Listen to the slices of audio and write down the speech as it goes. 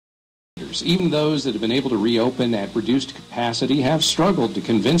theaters. Even those that have been able to reopen at reduced capacity have struggled to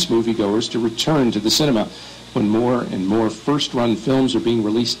convince moviegoers to return to the cinema when more and more first-run films are being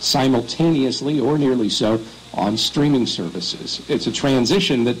released simultaneously or nearly so on streaming services. It's a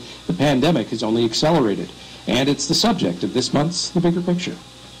transition that the pandemic has only accelerated, and it's the subject of this month's The Bigger Picture.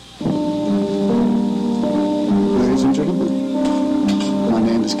 Ladies and gentlemen, my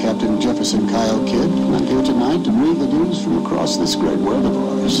name is Captain Jefferson Kyle Kidd, and I'm here tonight to read the news from across this great world of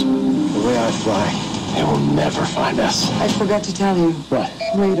ours. The way I fly, they will never find us. I forgot to tell you. What?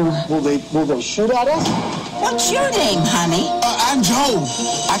 Radar. Will they shoot at us? What's your name, honey? I'm Joe.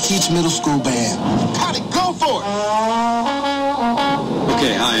 I teach middle school band. Got it, go for it!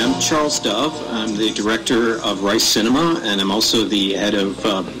 Okay, hi, I'm Charles Dove. I'm the director of Rice Cinema, and I'm also the head of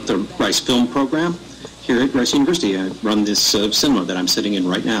the Rice Film Program here at Rice University. I run this cinema that I'm sitting in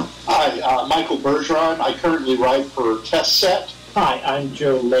right now. Hi, Michael Bergeron. I currently write for Test Set. Hi, I'm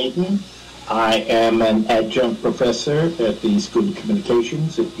Joe Leydon. I am an adjunct professor at the School of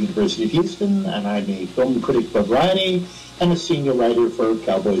Communications at the University of Houston, and I'm a film critic for Variety and a senior writer for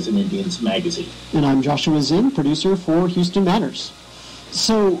Cowboys and Indians magazine. And I'm Joshua Zinn, producer for Houston Matters.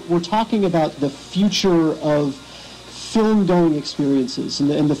 So we're talking about the future of film-going experiences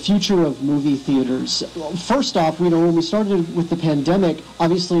and the future of movie theaters. First off, when we started with the pandemic,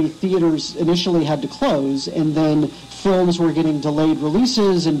 obviously theaters initially had to close, and then films were getting delayed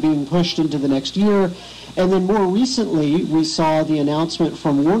releases and being pushed into the next year. And then more recently, we saw the announcement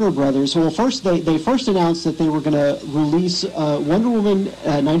from Warner Brothers. Well, first they first announced that they were going to release Wonder Woman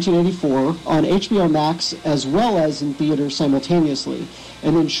 1984 on HBO Max as well as in theaters simultaneously.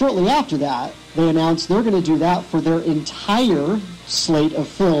 And then shortly after that, they announced they're going to do that for their entire slate of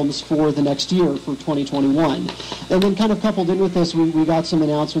films for the next year, for 2021. And then kind of coupled in with this, we got some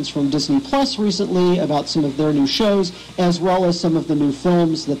announcements from Disney Plus recently about some of their new shows, as well as some of the new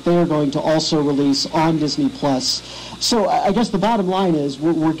films that they're going to also release on Disney Plus. So I guess the bottom line is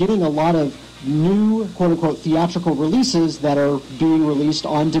we're getting a lot of new, quote-unquote, theatrical releases that are being released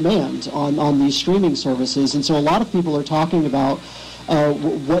on demand on these streaming services. And so a lot of people are talking about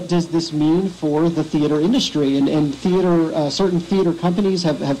what does this mean for the theater industry? And theater, certain theater companies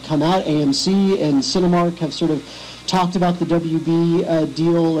have come out. AMC and Cinemark have sort of talked about the WB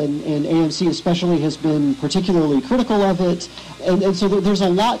deal, and AMC especially has been particularly critical of it. And so there's a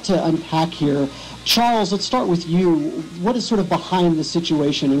lot to unpack here. Charles, let's start with you. What is sort of behind the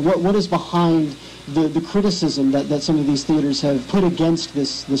situation, and what is behind the criticism that some of these theaters have put against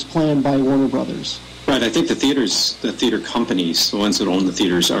this plan by Warner Brothers? Right, I think the theater companies, the ones that own the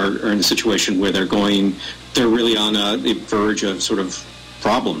theaters, are in a situation where they're really on the verge of sort of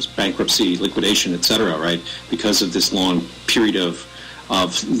problems, bankruptcy, liquidation, et cetera, right, because of this long period of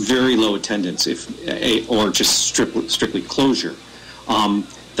very low attendance, or just strictly closure.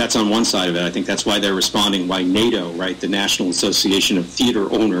 That's on one side of it. I think that's why they're responding, why NATO, right, the National Association of Theater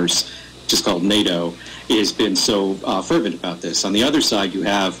Owners, just called NATO, has been so fervent about this. On the other side, you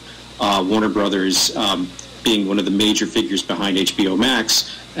have Warner Brothers being one of the major figures behind HBO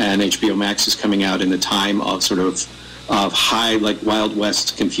Max, and HBO Max is coming out in the time of sort of high, like Wild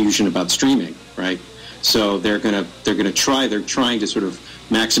West confusion about streaming, right? So they're trying to sort of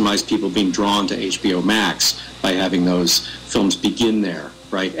maximize people being drawn to HBO Max by having those films begin there,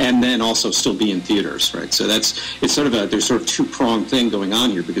 right? And then also still be in theaters, right? So there's sort of two-pronged thing going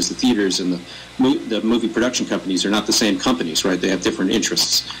on here, because the theaters and the movie production companies are not the same companies, right? They have different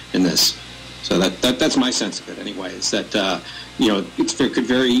interests in this. So that's my sense of it anyway, is that, it could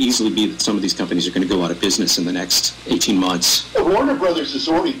very easily be that some of these companies are going to go out of business in the next 18 months. Warner Brothers has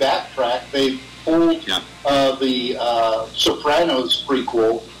already backtracked. They've pulled the Sopranos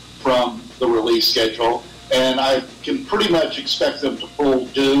prequel from the release schedule, and I can pretty much expect them to pull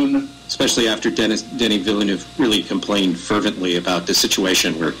Dune. Especially after Denis Villeneuve really complained fervently about this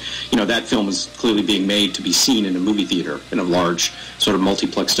situation where, that film is clearly being made to be seen in a movie theater, in a large sort of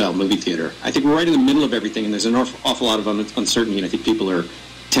multiplex-style movie theater. I think we're right in the middle of everything, and there's an awful lot of uncertainty, and I think people are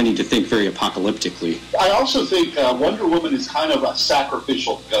tending to think very apocalyptically. I also think Wonder Woman is kind of a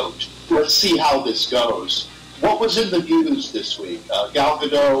sacrificial goat. Let's see how this goes. What was in the news this week? Gal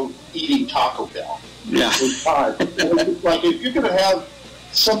Gadot eating Taco Bell. Yeah. Like, if you're going to have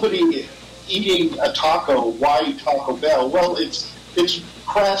somebody eating a taco, why Taco Bell? Well, it's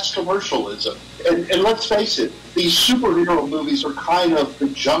crass commercialism. And let's face it, these superhero movies are kind of the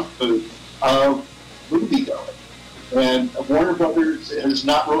junk food of moviegoing. And Warner Brothers has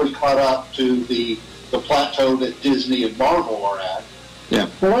not really caught up to the plateau that Disney and Marvel are at. Yeah.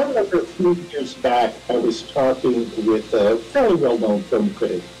 Well, I remember a few years back, I was talking with a fairly well-known film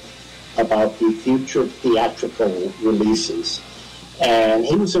critic about the future of theatrical releases. And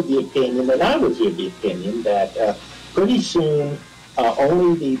he was of the opinion, and I was of the opinion, that pretty soon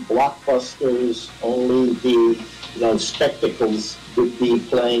only the blockbusters, only the spectacles would be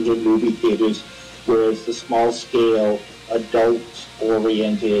playing in movie theaters, whereas the small-scale,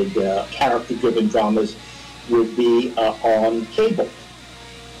 adult-oriented, character-driven dramas would be on cable.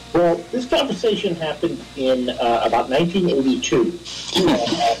 Well, this conversation happened in about 1982.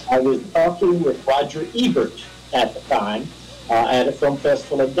 I was talking with Roger Ebert at the time at a film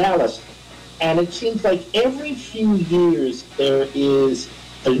festival in Dallas. And it seems like every few years there is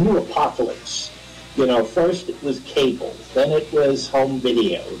a new apocalypse. You know, first it was cable, then it was home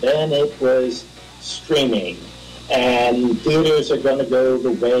video, then it was streaming, and theaters are going to go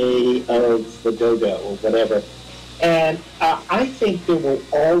the way of the go-go or whatever. And I think there will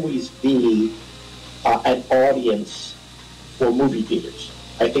always be an audience for movie theaters.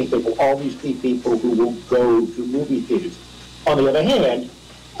 I think there will always be people who will go to movie theaters. On the other hand,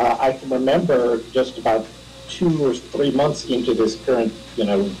 I can remember just about 2 or 3 months into this current,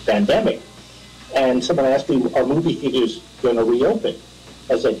 pandemic, and someone asked me, are movie theaters going to reopen?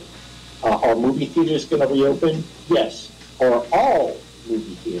 I said, are movie theaters going to reopen? Yes. Are all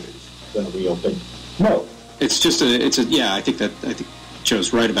movie theaters going to reopen? No. I think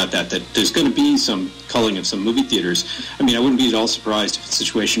Joe's right about that there's going to be some culling of some movie theaters. I mean, I wouldn't be at all surprised if it's a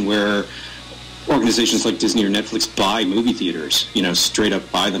situation where organizations like Disney or Netflix buy movie theaters, straight up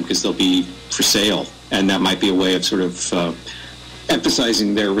buy them because they'll be for sale, and that might be a way of sort of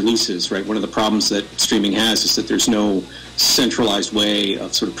emphasizing their releases, right? One of the problems that streaming has is that there's no centralized way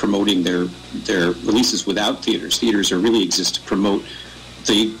of sort of promoting their releases without theaters. Theaters really exist to promote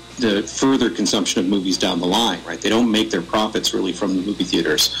the further consumption of movies down the line, right? They don't make their profits really from the movie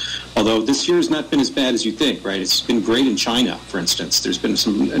theaters. Although this year has not been as bad as you think, right? It's been great in China, for instance. There's been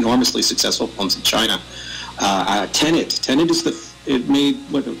some enormously successful films in China. Tenet it made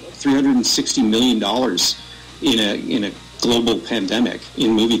 $360 million in a global pandemic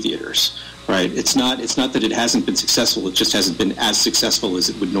in movie theaters, right? It's not that it hasn't been successful. It just hasn't been as successful as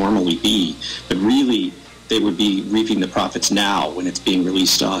it would normally be. But really, they would be reaping the profits now when it's being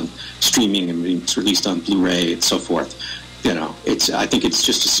released on streaming and being released on Blu-ray and so forth. I think it's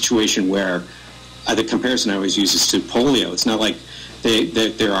just a situation where the comparison I always use is to polio. It's not like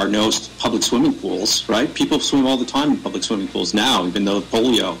there are no public swimming pools, right? People swim all the time in public swimming pools now, even though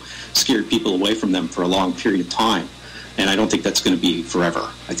polio scared people away from them for a long period of time. And I don't think that's going to be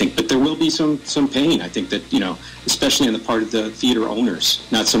forever. But there will be some pain. I think that, especially on the part of the theater owners,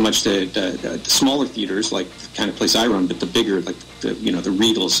 not so much the smaller theaters like the kind of place I run, but the bigger, like the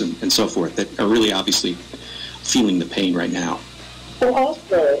Regals and so forth, that are really obviously feeling the pain right now. Well,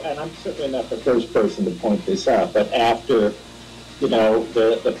 also, and I'm certainly not the first person to point this out, but after,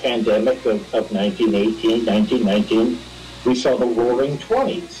 the pandemic of 1918, 1919, we saw the Roaring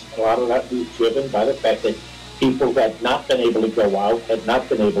 20s. A lot of that was driven by the fact that people had not been able to go out, had not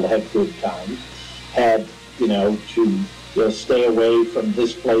been able to have good times, had, to stay away from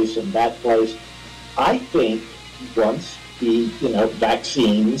this place and that place. I think once the,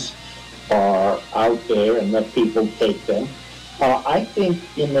 vaccines are out there and let people take them, I think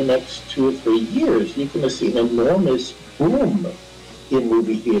in the next 2 or 3 years, you're going to see an enormous boom in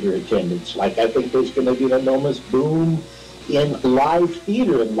movie theater attendance. I think there's going to be an enormous boom in live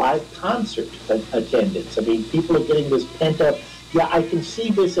theater and live concert attendance. I mean, people are getting this pent-up, I can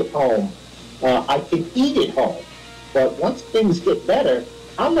see this at home, I can eat at home, but once things get better,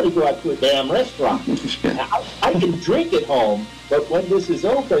 I'm going to go out to a damn restaurant. I can drink at home, but when this is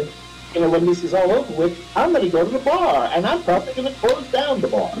open, when this is all over with, I'm going to go to the bar, and I'm probably going to close down the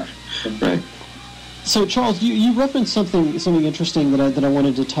bar. Right. So, Charles, you referenced something interesting that I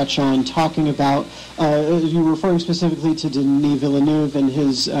wanted to touch on, talking about, you were referring specifically to Denis Villeneuve and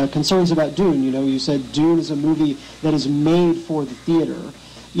his concerns about Dune. You said Dune is a movie that is made for the theater.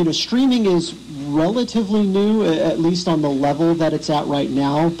 Streaming is relatively new, at least on the level that it's at right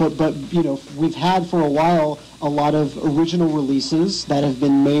now, but we've had for a while a lot of original releases that have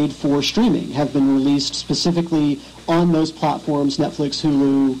been made for streaming, have been released specifically on those platforms, Netflix,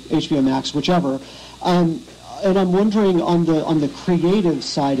 Hulu, HBO Max, whichever. And I'm wondering on the creative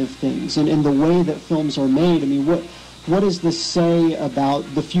side of things and the way that films are made. I mean, what does this say about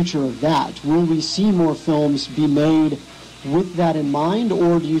the future of that? Will we see more films be made with that in mind,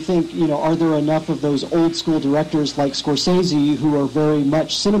 or do you think, are there enough of those old school directors like Scorsese who are very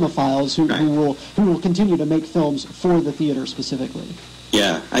much cinemaphiles who will continue to make films for the theater specifically?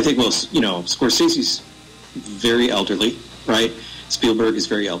 Yeah, I think, Scorsese's very elderly, right? Spielberg is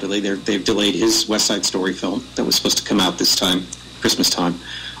very elderly. They've delayed his West Side Story film that was supposed to come out this time, Christmas time.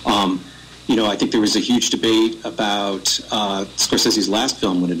 I think there was a huge debate about Scorsese's last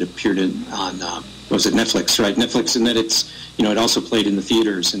film when it appeared on Netflix, right? Netflix, and that it's, it also played in the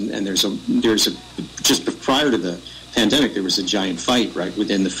theaters, and there's a just prior to the pandemic, there was a giant fight, right,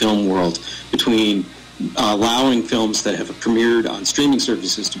 within the film world between allowing films that have premiered on streaming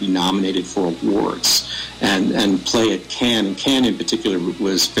services to be nominated for awards and play at Cannes. And Cannes in particular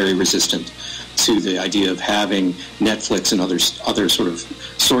was very resistant to the idea of having Netflix and other sort of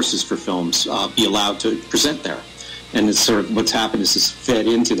sources for films be allowed to present there. And it's sort of what's happened is this fed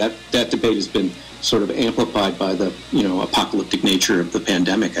into that debate has been sort of amplified by the apocalyptic nature of the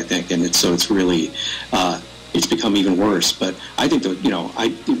pandemic, I think, and it's really it's become even worse. But I think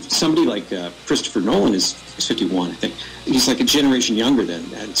that somebody like Christopher Nolan is 51, I think. He's like a generation younger than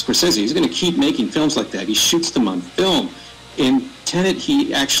Scorsese. He's going to keep making films like that. He shoots them on film. In Tenet,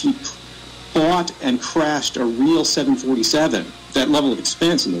 he actually bought and crashed a real 747. That level of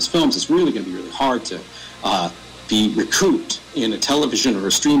expense in those films is really going to be really hard to be recouped in a television or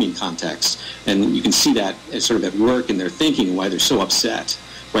a streaming context. And you can see that as sort of at work in their thinking and why they're so upset.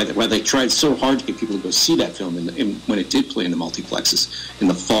 Why they tried so hard to get people to go see that film when it did play in the multiplexes in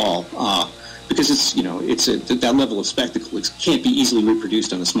the fall, because that level of spectacle can't be easily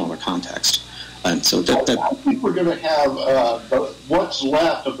reproduced on a smaller context. And so I think we're going to have what's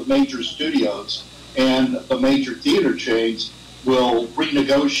left of the major studios and the major theater chains will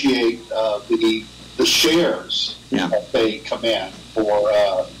renegotiate the shares that they command for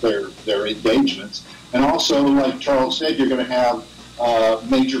their engagements, and also, like Charles said, you're going to have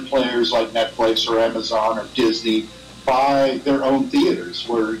major players like Netflix or Amazon or Disney buy their own theaters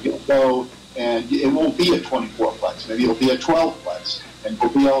where you'll go and it won't be a 24-plex. Maybe it'll be a 12-plex, and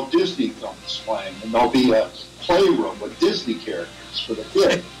there'll be all Disney films playing, and there'll be a playroom with Disney characters for the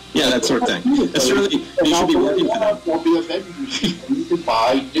kids. Yeah, that sort of thing. That's really, you should be working for that. There'll be a vending machine where you can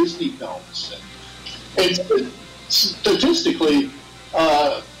buy Disney films. And statistically,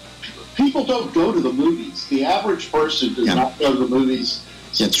 people don't go to the movies. The average person does not go to the movies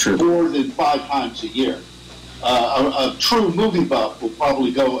more than 5 times a year. A true movie buff will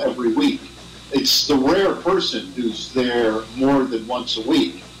probably go every week. It's the rare person who's there more than once a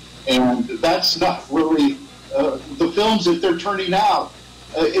week. And that's not really the films that they're turning out.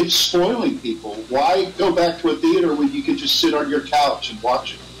 It's spoiling people. Why go back to a theater when you can just sit on your couch and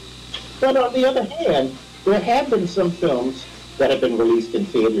watch it? But on the other hand, there have been some films that have been released in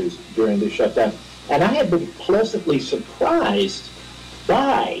theaters during the shutdown, and I have been pleasantly surprised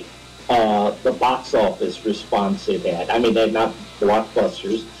by the box office response they've had. I mean, they're not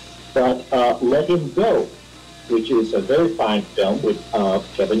blockbusters, but Let Him Go, which is a very fine film with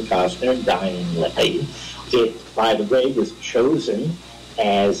Kevin Costner and Diane Lane. It, by the way, was chosen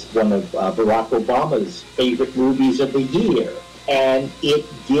as one of Barack Obama's favorite movies of the year, and it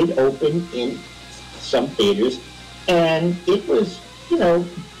did open in some theaters, and it was,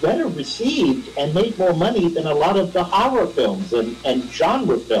 better received and made more money than a lot of the horror films and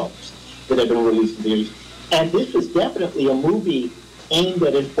genre films that have been released in theaters. And this was definitely a movie aimed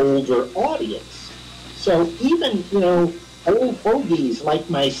at an older audience. So even, old fogies like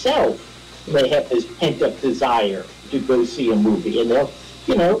myself, they have this pent-up desire to go see a movie. And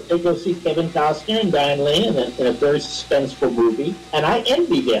they go see Kevin Costner and Diane Lane in a very suspenseful movie. And I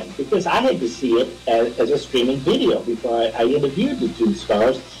envy them because I had to see it as a streaming video before I interviewed the 2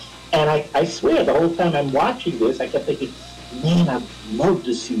 stars. And I swear, the whole time I'm watching this, I kept thinking, man, I'd love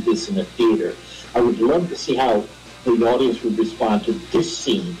to see this in a theater. I would love to see how the audience would respond to this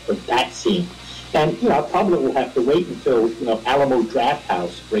scene or that scene. And, I probably will have to wait until, Alamo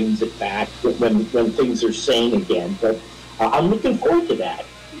Drafthouse brings it back when things are sane again. But I'm looking forward to that.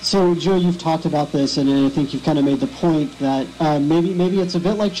 So, Joe, you've talked about this, and I think you've kind of made the point that maybe it's a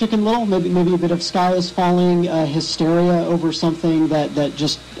bit like Chicken Little, maybe a bit of sky is falling, hysteria over something that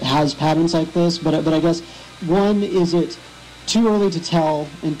just has patterns like this. But I guess, 1, is it too early to tell,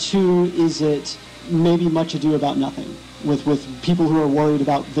 and 2, is it maybe much ado about nothing with people who are worried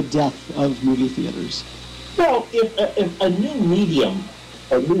about the death of movie theaters? Well, if a new medium,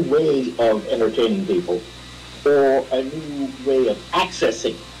 a new way of entertaining people, or a new way of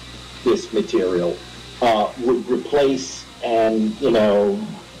accessing this material would replace and,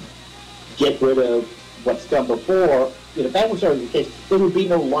 get rid of what's come before, if that was already the case, there would be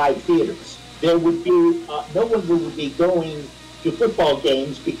no live theaters. There would be, no one would be going to football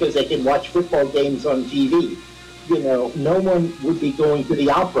games because they can watch football games on TV. No one would be going to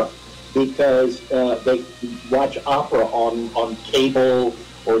the opera because they watch opera on cable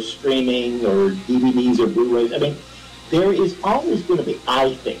or streaming or DVDs or Blu-rays. I mean, there is always going to be,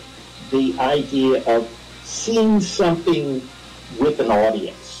 I think, the idea of seeing something with an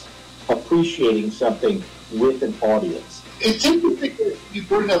audience, appreciating something with an audience. It's interesting that you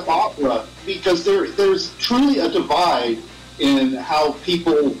bring up opera because there's truly a divide in how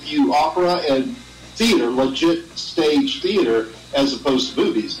people view opera and theater, legit stage theater, as opposed to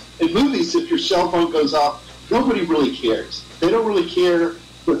movies. In movies, if your cell phone goes off, nobody really cares. They don't really care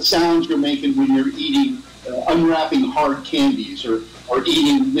what sounds you're making when you're eating, unwrapping hard candies or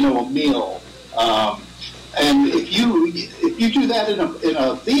eating, a meal. And if you do that in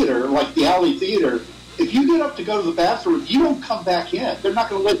a theater, like the Alley Theater, if you get up to go to the bathroom, you don't come back in. They're not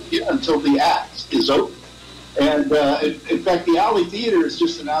going to let you in until the act is over. And in fact, the Alley Theater has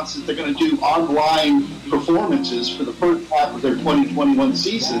just announced that they're going to do online performances for the first half of their 2021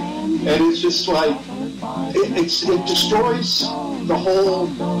 season. And it's just like, it destroys the whole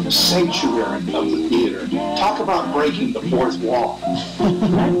sanctuary of the theater. Talk about breaking the fourth wall.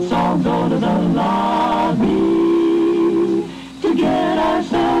 Let's all go to the lawn.